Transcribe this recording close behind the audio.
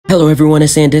Hello everyone,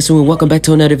 it's Sandesu and welcome back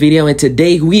to another video, and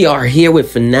today we are here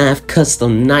with Fnaf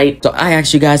Custom Night. So I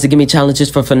asked you guys to give me challenges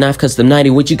for Fnaf Custom Night,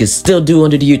 which you can still do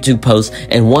under the YouTube post,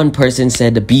 and one person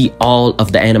said to beat all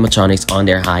of the animatronics on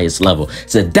their highest level.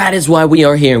 So that is why we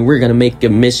are here, and we're gonna make a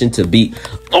mission to beat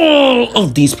all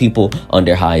of these people on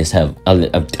their highest level.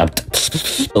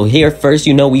 So here first,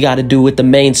 you know we gotta do with the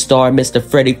main star, Mr.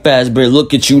 Freddy Fazbear.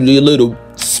 Look at you, little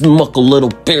smuckle little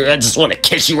bear, I just want to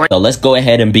kiss you right. So let's go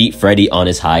ahead and beat Freddy on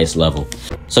his highest level.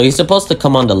 So he's supposed to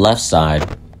come on the left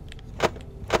side.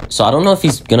 So I don't know if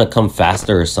he's gonna come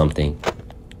faster or something.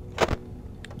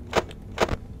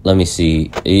 Let me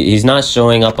see. He's not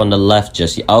showing up on the left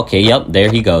just yet. Okay, yep, there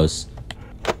he goes.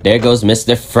 There goes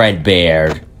Mr.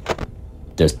 Fredbear.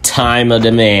 The time of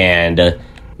the man, the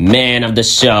man of the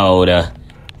show, the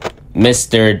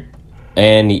Mr.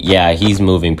 And yeah, he's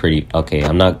moving pretty. Okay,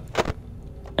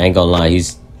 I ain't gonna lie,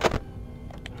 he's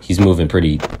moving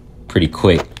pretty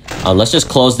quick. Let's just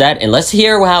close that and let's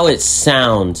hear how it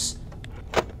sounds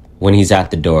when he's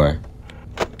at the door.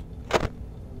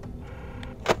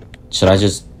 Should I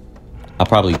just? I'll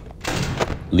probably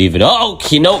leave it. Oh,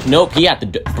 nope, he at the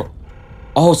door.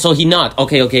 Oh, so he knocked.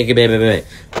 Okay, wait.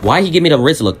 Why he give me the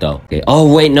wrist look though? Okay.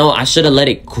 Oh wait, no, I should have let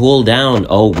it cool down.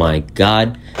 Oh my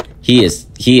God, he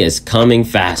is coming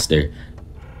faster.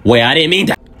 Wait, I didn't mean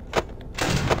that.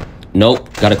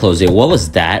 Nope, gotta close it. What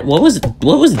was that? What was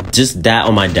just that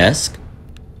on my desk?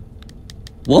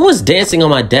 What was dancing on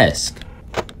my desk?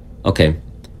 Okay.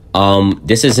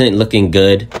 This isn't looking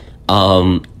good.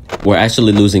 We're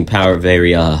actually losing power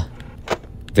very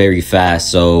fast.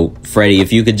 So, Freddy,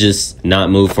 if you could just not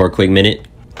move for a quick minute.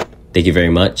 Thank you very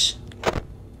much.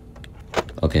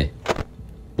 Okay.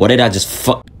 What did I just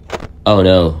Oh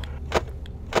no.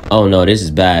 Oh no, this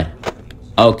is bad.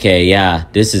 Okay, yeah,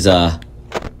 this is bad.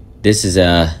 This is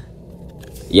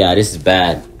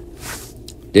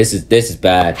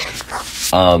bad.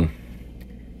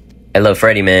 Hey, look,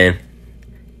 Freddy, man.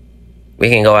 We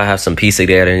can go out and have some pizza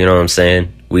together, you know what I'm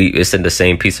saying? It's in the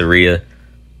same pizzeria.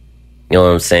 You know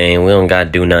what I'm saying? We don't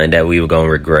gotta do nothing that we were gonna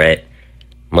regret.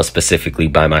 I'm gonna specifically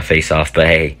buy my face off, but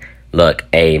hey, look,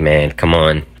 hey man, come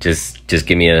on. Just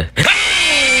give me a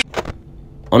I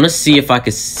wanna see if I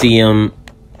could see him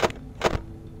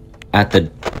at the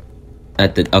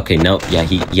okay, nope, yeah,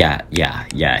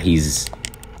 he's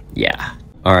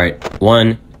all right.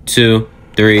 1 2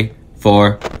 3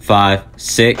 4 5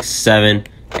 6 7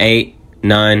 8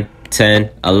 9 10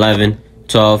 11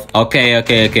 12.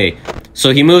 Okay,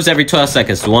 so he moves every 12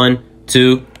 seconds. 1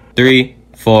 2 3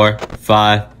 4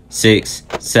 5 6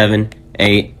 7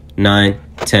 8 9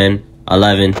 10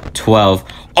 11 12.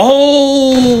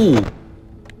 Oh,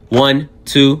 1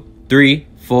 2 3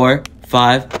 4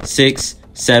 5 6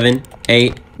 7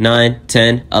 8 9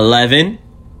 10 11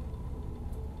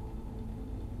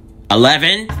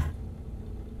 11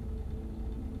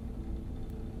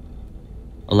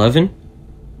 11.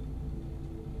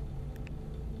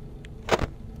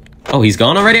 Oh, he's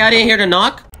gone already? I didn't hear the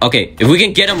knock. Okay, if we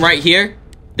can get him right here,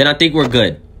 then I think we're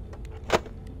good.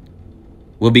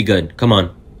 We'll be good. Come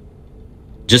on.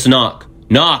 Just knock.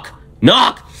 Knock.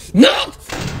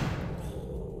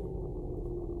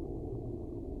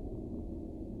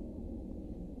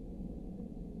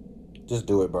 Just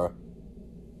do it, bro.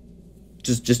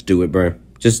 Just do it, bro.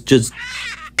 Just.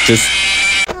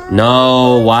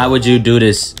 No, why would you do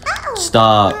this?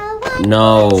 Stop.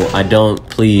 No, I don't.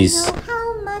 Please,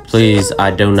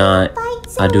 I do not.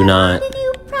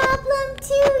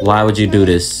 Why would you do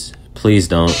this? Please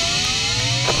don't.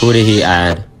 Who did he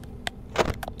add?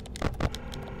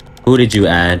 Who did you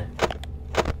add?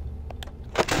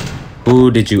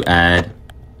 Who did you add?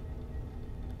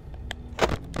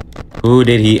 Who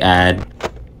did he add?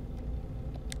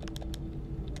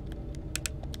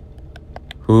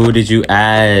 Who did you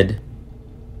add?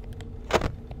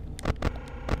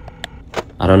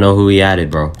 I don't know who he added,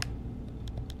 bro.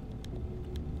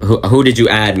 Who did you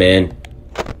add, man?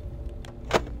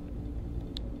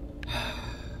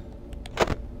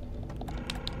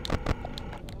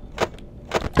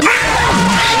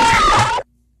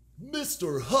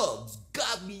 Mr. Hugs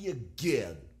got me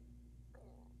again.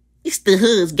 Mr.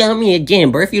 Hugs got me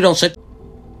again, bro. If you don't shut.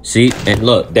 See, and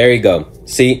look, there you go.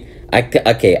 See,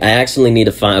 okay, I actually need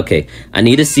to find. Okay, I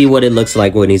need to see what it looks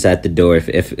like when he's at the door.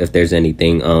 If there's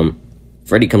anything.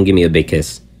 Freddy, come give me a big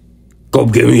kiss.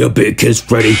 Come give me a big kiss,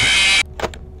 Freddy.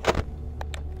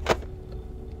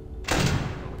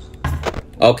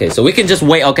 Okay, so we can just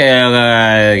wait.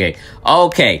 Okay. All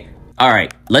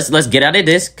right, let's get out of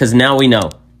this, cause now we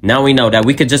know. Now we know that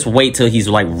we could just wait till he's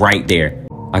like right there.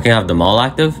 I can have them all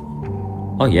active.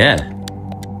 Oh yeah,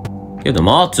 give them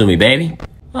all to me, baby.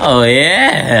 Oh,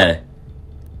 yeah.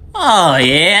 Oh,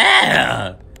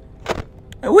 yeah.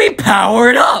 We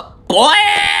powered up, boy.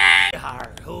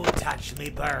 Who touched me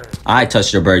bird? I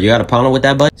touched your bird. You got a problem with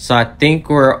that, bud? So I think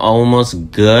we're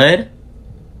almost good.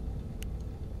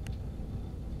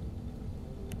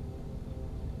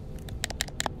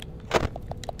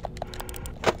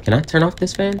 Can I turn off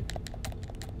this fan?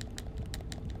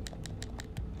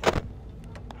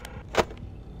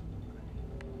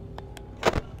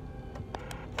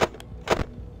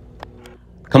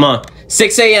 Come on.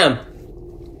 6 a.m.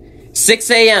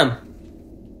 6 a.m.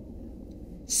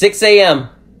 6 a.m.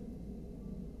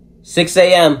 6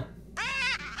 a.m.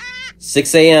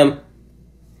 6 a.m.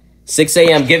 6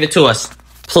 a.m. Give it to us.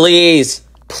 Please.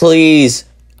 Please.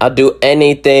 I'll do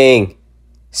anything.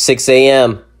 6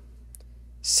 a.m.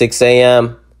 6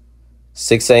 a.m.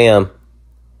 6 a.m.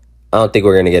 I don't think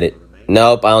we're going to get it.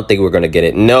 Nope, I don't think we're going to get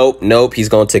it. Nope, nope. He's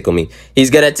going to tickle me. He's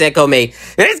going to tickle me.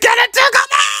 He's going to tickle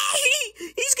me.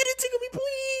 He's going to tickle me,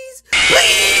 please.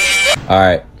 Please. All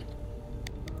right.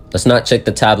 Let's not check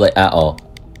the tablet at all.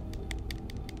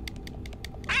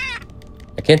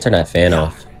 I can't turn that fan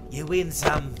off. You win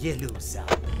some, you lose some.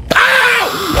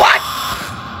 Ah! What?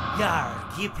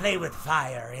 Yarg, you play with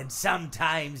fire and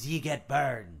sometimes you get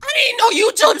burned. I didn't know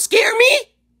you jump scare me.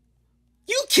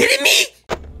 You kidding me?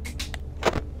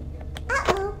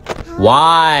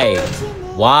 Why?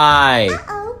 Why?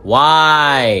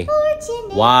 Why?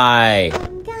 Why?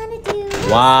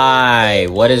 Why?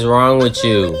 What is wrong with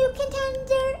you?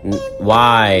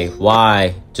 Why?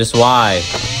 Why? Just why?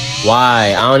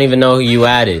 Why? I don't even know who you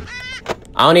added.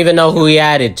 I don't even know who he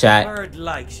added, chat.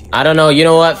 I don't know. You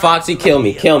know what? Foxy, kill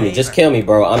me. Kill me. Just kill me,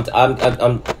 bro.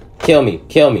 I'm kill me.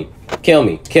 Kill me. Kill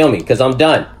me. Kill me. Cause I'm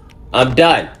done. I'm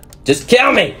done. Just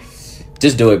kill me.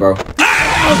 Just do it, bro.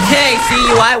 Okay,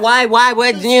 see, why,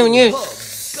 what, you,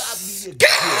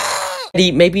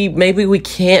 maybe we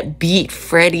can't beat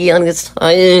Freddy on this,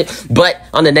 but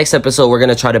on the next episode, we're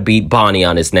gonna try to beat Bonnie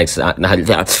on his next, but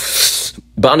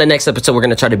on the next episode, we're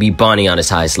gonna try to beat Bonnie on his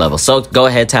highest level, so go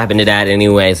ahead, tap into that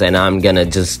anyways, and I'm gonna I'm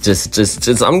just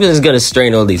gonna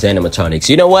strain all these animatronics,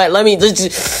 you know what, let me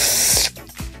just